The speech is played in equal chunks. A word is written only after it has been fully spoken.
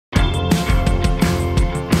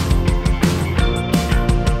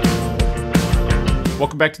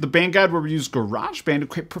Welcome back to the Band Guide, where we use GarageBand to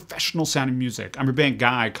create professional sounding music. I'm your band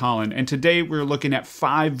guy, Colin, and today we're looking at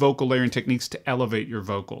 5 vocal layering techniques to elevate your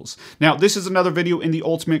vocals. Now, this is another video in the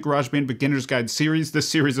Ultimate GarageBand Beginner's Guide series. This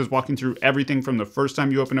series is walking through everything from the first time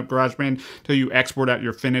you open up GarageBand till you export out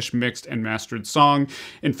your finished, mixed, and mastered song.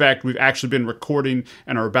 In fact, we've actually been recording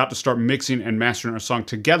and are about to start mixing and mastering our song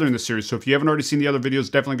together in the series, so if you haven't already seen the other videos,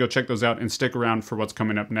 definitely go check those out and stick around for what's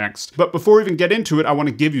coming up next. But before we even get into it, I want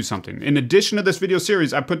to give you something. In addition to this video series,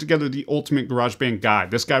 I put together the Ultimate GarageBand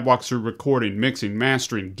Guide. This guide walks through recording, mixing,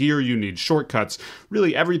 mastering, gear you need, shortcuts,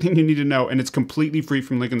 really everything you need to know, and it's completely free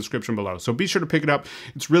from link in the description below. So be sure to pick it up.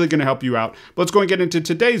 It's really going to help you out. But let's go and get into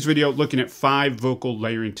today's video looking at 5 vocal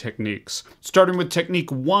layering techniques. Starting with technique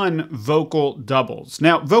 1, vocal doubles.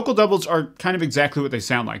 Now, vocal doubles are kind of exactly what they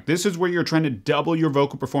sound like. This is where you're trying to double your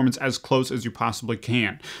vocal performance as close as you possibly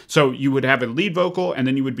can. So you would have a lead vocal, and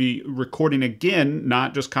then you would be recording again,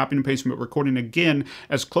 not just copying and pasting, but recording again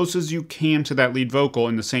as close as you can to that lead vocal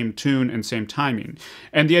in the same tune and same timing.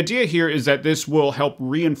 And the idea here is that this will help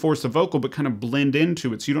reinforce the vocal but kind of blend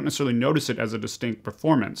into it, so you don't necessarily notice it as a distinct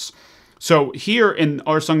performance. So here in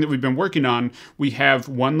our song that we've been working on, we have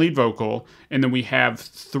 1 lead vocal, and then we have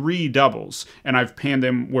 3 doubles. And I've panned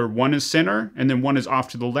them where 1 is center, and then 1 is off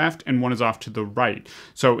to the left, and 1 is off to the right.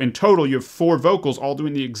 So in total, you have 4 vocals all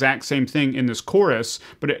doing the exact same thing in this chorus,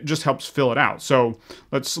 but it just helps fill it out. So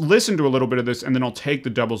let's listen to a little bit of this, and then I'll take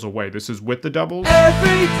the doubles away. This is with the doubles.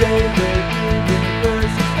 Every day the universe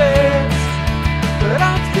is fixed, but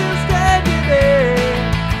I'm still standing there,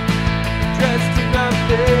 dressed in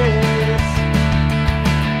nothing.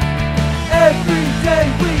 Every day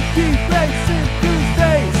we keep racing through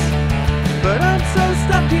space, but I'm so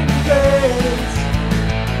stuck in grace,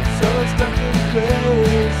 so stuck in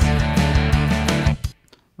grace.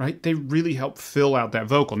 Right? They really help fill out that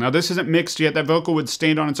vocal. Now, this isn't mixed yet. That vocal would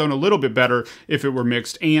stand on its own a little bit better if it were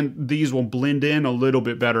mixed, and these will blend in a little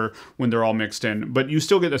bit better when they're all mixed in. But you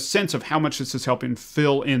still get a sense of how much this is helping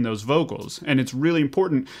fill in those vocals. And it's really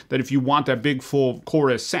important that if you want that big, full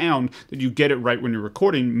chorus sound, that you get it right when you're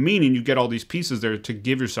recording, meaning you get all these pieces there to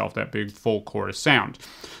give yourself that big, full chorus sound.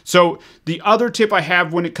 So the other tip I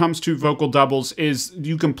have when it comes to vocal doubles is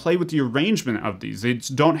you can play with the arrangement of these. They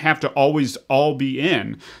don't have to always all be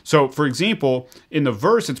in. So, for example, in the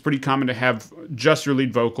verse, it's pretty common to have just your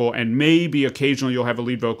lead vocal, and maybe occasionally you'll have a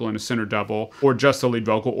lead vocal and a center double, or just a lead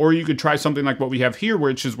vocal. Or you could try something like what we have here,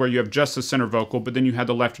 which is where you have just a center vocal, but then you have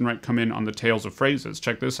the left and right come in on the tails of phrases.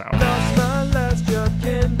 Check this out. Lost my last job,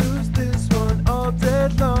 can't lose this one all day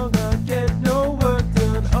long. I get no work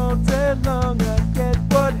done all day long. I get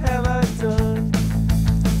what have I done?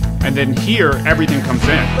 And then here, everything comes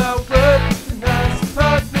in. My work is a nice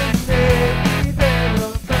apartment, maybe then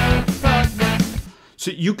I'll find a partner.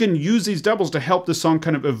 So you can use these doubles to help the song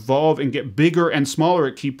kind of evolve and get bigger and smaller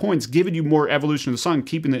at key points, giving you more evolution of the song,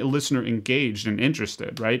 keeping the listener engaged and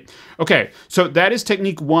interested, right? Okay, so that is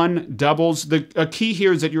technique 1, doubles. The key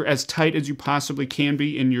here is that you're as tight as you possibly can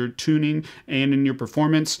be in your tuning and in your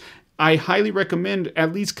performance. I highly recommend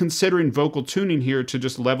at least considering vocal tuning here to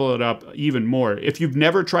just level it up even more. If you've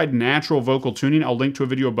never tried natural vocal tuning, I'll link to a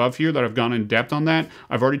video above here that I've gone in depth on that.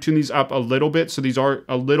 I've already tuned these up a little bit, so these are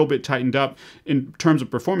a little bit tightened up in terms of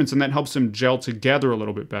performance, and that helps them gel together a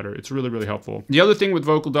little bit better. It's really, really helpful. The other thing with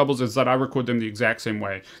vocal doubles is that I record them the exact same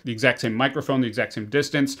way. The exact same microphone, the exact same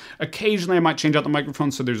distance. Occasionally I might change out the microphone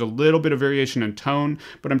so there's a little bit of variation in tone,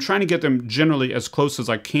 but I'm trying to get them generally as close as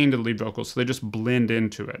I can to the lead vocal so they just blend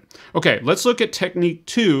into it. Okay, let's look at technique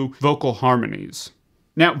 2, vocal harmonies.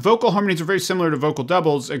 Now, vocal harmonies are very similar to vocal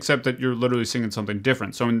doubles, except that you're literally singing something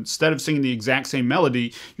different. So instead of singing the exact same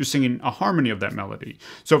melody, you're singing a harmony of that melody.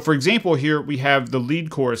 So for example, here we have the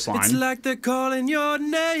lead chorus line. It's like they're calling your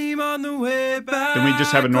name on the way back. Then we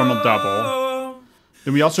just have a normal double.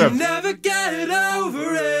 Then we also have never get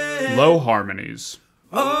over it. low harmonies.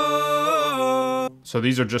 Oh. So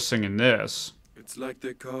these are just singing this. It's like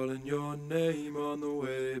they're calling your name on the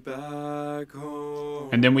way back home.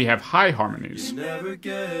 And then we have high harmonies. You never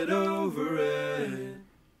get over it.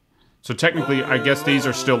 So technically, I guess these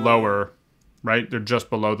are still lower, right? They're just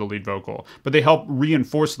below the lead vocal. But they help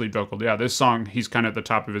reinforce the lead vocal. Yeah, this song, he's kind of at the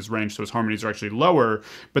top of his range, so his harmonies are actually lower,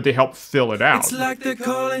 but they help fill it out. It's like they're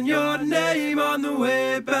calling your name on the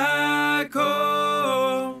way back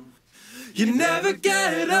home. You never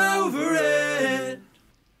get over it.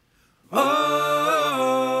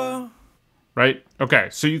 Oh. Right? Okay,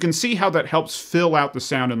 so you can see how that helps fill out the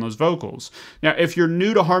sound in those vocals. Now, if you're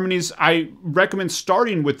new to harmonies, I recommend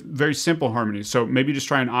starting with very simple harmonies. So maybe just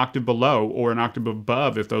try an octave below or an octave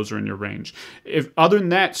above if those are in your range. If other than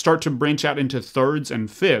that, start to branch out into thirds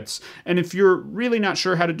and fifths. And if you're really not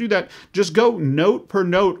sure how to do that, just go note per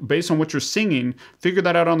note based on what you're singing. Figure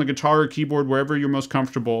that out on the guitar or keyboard, wherever you're most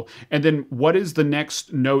comfortable. And then what is the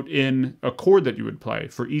next note in a chord that you would play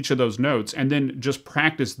for each of those notes? And then just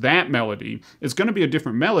practice that melody. It's going to be a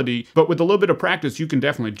different melody, but with a little bit of practice, you can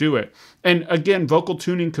definitely do it. And again, vocal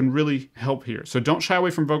tuning can really help here. So don't shy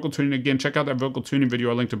away from vocal tuning. Again, check out that vocal tuning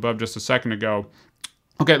video I linked above just a second ago.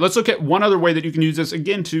 Okay, let's look at one other way that you can use this,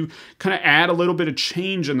 again, to kind of add a little bit of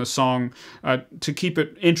change in the song to keep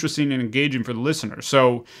it interesting and engaging for the listener.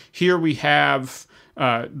 So here we have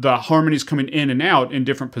the harmonies coming in and out in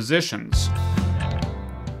different positions.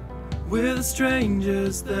 We're the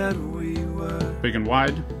strangers that we were. Big and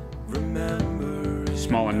wide. Remember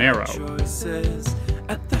small and narrow. Choices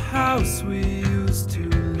at the house we used to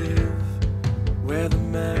live, where the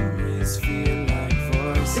memories feel like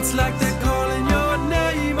voices. It's like they're calling your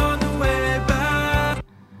name on the way back.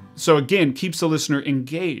 So again, keeps the listener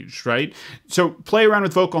engaged, right? So play around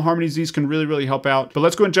with vocal harmonies. These can really, really help out. But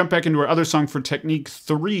let's go and jump back into our other song for technique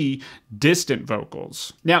 3, distant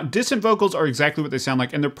vocals. Now, distant vocals are exactly what they sound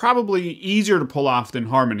like, and they're probably easier to pull off than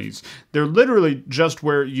harmonies. They're literally just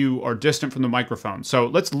where you are distant from the microphone. So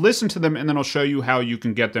let's listen to them, and then I'll show you how you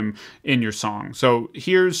can get them in your song. So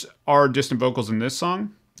here's our distant vocals in this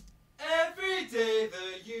song. Every day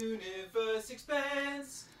the universe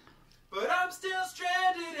expands, but I'm still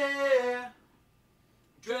stranded here,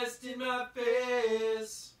 dressed in my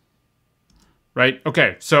face. Right?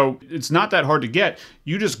 Okay, so it's not that hard to get.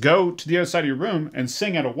 You just go to the other side of your room and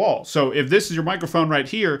sing at a wall. So if this is your microphone right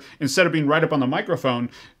here, instead of being right up on the microphone,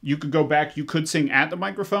 you could go back, you could sing at the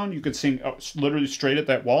microphone, you could sing literally straight at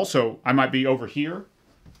that wall. So I might be over here,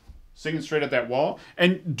 singing straight at that wall,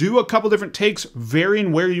 and do a couple different takes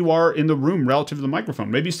varying where you are in the room relative to the microphone.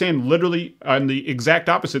 Maybe stand literally on the exact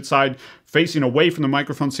opposite side, facing away from the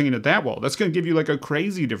microphone, singing at that wall. That's going to give you like a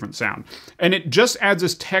crazy different sound. And it just adds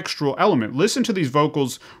this textural element. Listen to these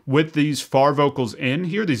vocals with these far vocals in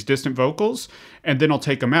here, these distant vocals, and then I'll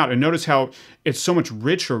take them out. And notice how it's so much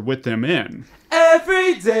richer with them in.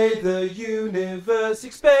 Every day the universe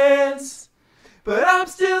expands, but I'm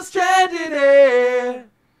still stranded here,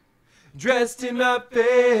 dressed in my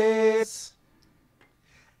face.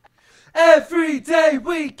 Every day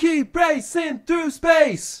we keep racing through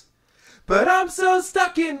space, but I'm so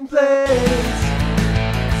stuck in place.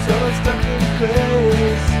 So stuck in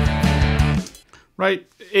place. Right?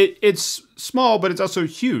 It's small, but it's also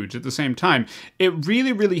huge at the same time. It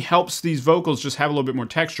really, really helps these vocals just have a little bit more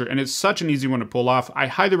texture, and it's such an easy one to pull off. I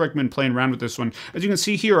highly recommend playing around with this one. As you can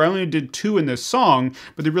see here, I only did 2 in this song,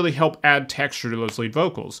 but they really help add texture to those lead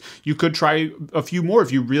vocals. You could try a few more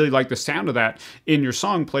if you really like the sound of that in your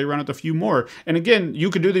song. Play around with a few more. And again,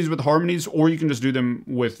 you could do these with harmonies, or you can just do them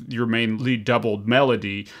with your main lead doubled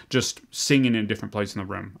melody, just singing in a different place in the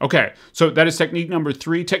room. Okay, so that is technique number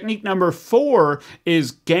 3. Technique number 4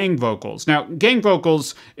 is gang vocals. Now, gang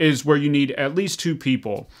vocals is where you need at least 2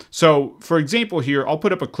 people. So, for example here, I'll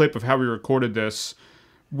put up a clip of how we recorded this.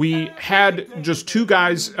 We had just 2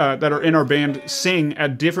 guys that are in our band sing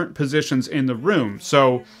at different positions in the room.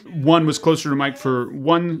 So, one was closer to the mic for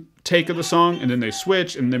one take of the song, and then they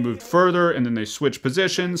switched, and they moved further, and then they switched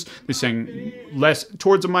positions. They sang less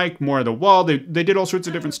towards the mic, more at the wall. They did all sorts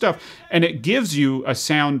of different stuff, and it gives you a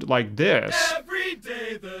sound like this. Every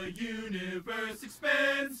day the universe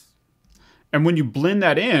expands. And when you blend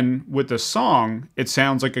that in with the song, it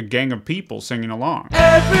sounds like a gang of people singing along.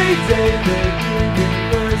 Every day the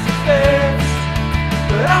universe expands,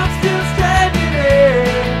 but I'm still standing here,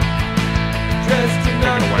 dressed in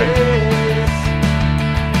my face.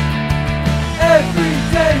 Every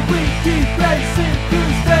day we keep racing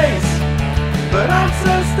through space, but I'm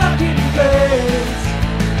so stuck in place.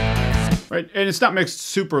 Right, and it's not mixed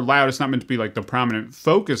super loud. It's not meant to be like the prominent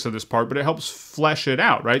focus of this part, but it helps flesh it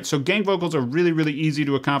out, right? So gang vocals are really, really easy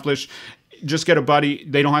to accomplish. Just get a buddy.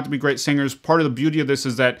 They don't have to be great singers. Part of the beauty of this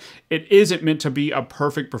is that it isn't meant to be a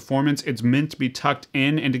perfect performance. It's meant to be tucked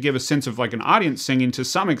in and to give a sense of like an audience singing to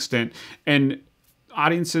some extent. And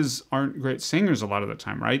audiences aren't great singers a lot of the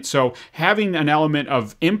time, right? So having an element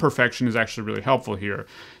of imperfection is actually really helpful here.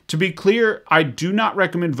 To be clear, I do not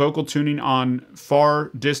recommend vocal tuning on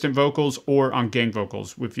far distant vocals or on gang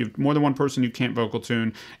vocals. If you have more than one person, you can't vocal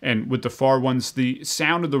tune. And with the far ones, the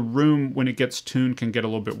sound of the room when it gets tuned can get a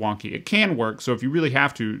little bit wonky. It can work, so if you really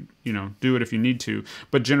have to, you know, do it if you need to.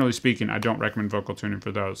 But generally speaking, I don't recommend vocal tuning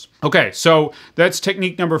for those. Okay, so that's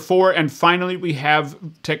technique number 4. And finally, we have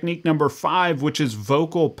technique number 5, which is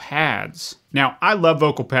vocal pads. Now, I love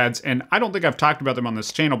vocal pads, and I don't think I've talked about them on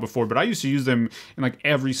this channel before, but I used to use them in like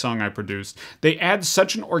every song I produced. They add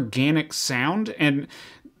such an organic sound, and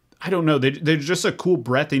I don't know, there's just a cool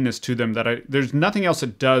breathiness to them that there's nothing else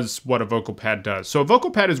that does what a vocal pad does. So a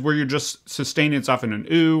vocal pad is where you're just sustaining it's off in an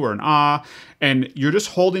ooh or an ah, and you're just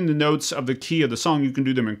holding the notes of the key of the song. You can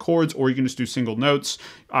do them in chords, or you can just do single notes.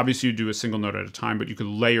 Obviously, you do a single note at a time, but you could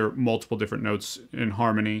layer multiple different notes in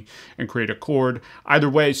harmony and create a chord.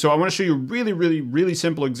 Either way, so I want to show you a really, really, really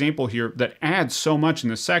simple example here that adds so much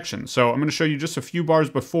in this section. So I'm going to show you just a few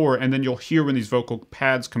bars before, and then you'll hear when these vocal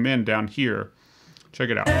pads come in down here. Check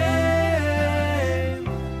it out.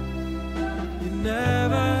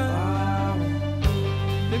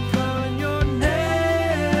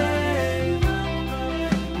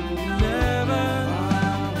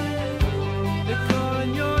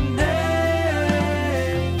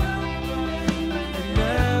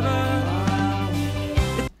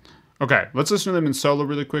 Okay, let's listen to them in solo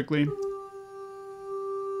really quickly.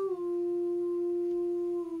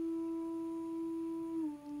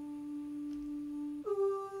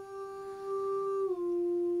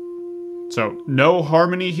 So no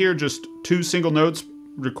harmony here, just 2 single notes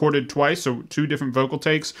recorded twice, so 2 different vocal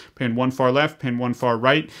takes, pan one far left, pan one far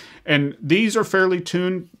right. And these are fairly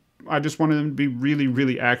tuned. I just wanted them to be really,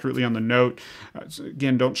 really accurately on the note. So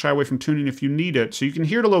again, don't shy away from tuning if you need it. So you can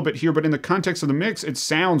hear it a little bit here, but in the context of the mix, it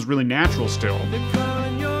sounds really natural still.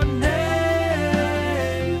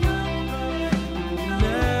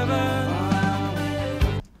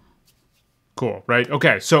 Cool, right?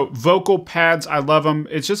 Okay, so vocal pads, I love them.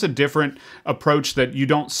 It's just a different approach that you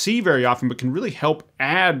don't see very often, but can really help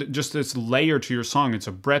add just this layer to your song. It's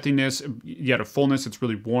a breathiness, yet a fullness. It's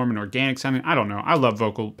really warm and organic sounding. I don't know. I love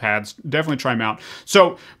vocal pads. Definitely try them out.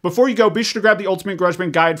 So before you go, be sure to grab the Ultimate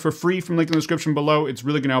GarageBand Guide for free from link in the description below. It's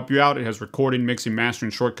really going to help you out. It has recording, mixing,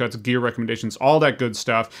 mastering, shortcuts, gear recommendations, all that good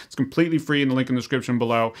stuff. It's completely free in the link in the description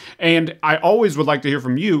below. And I always would like to hear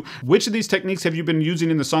from you. Which of these techniques have you been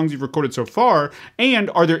using in the songs you've recorded so far? And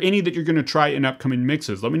are there any that you're going to try in upcoming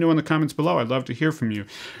mixes? Let me know in the comments below. I'd love to hear from you.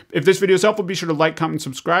 If this video is helpful, be sure to like, comment, and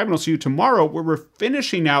subscribe, and I'll see you tomorrow where we're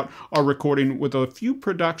finishing out our recording with a few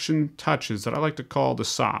production touches that I like to call the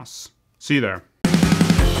sauce. See you there.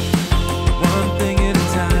 One thing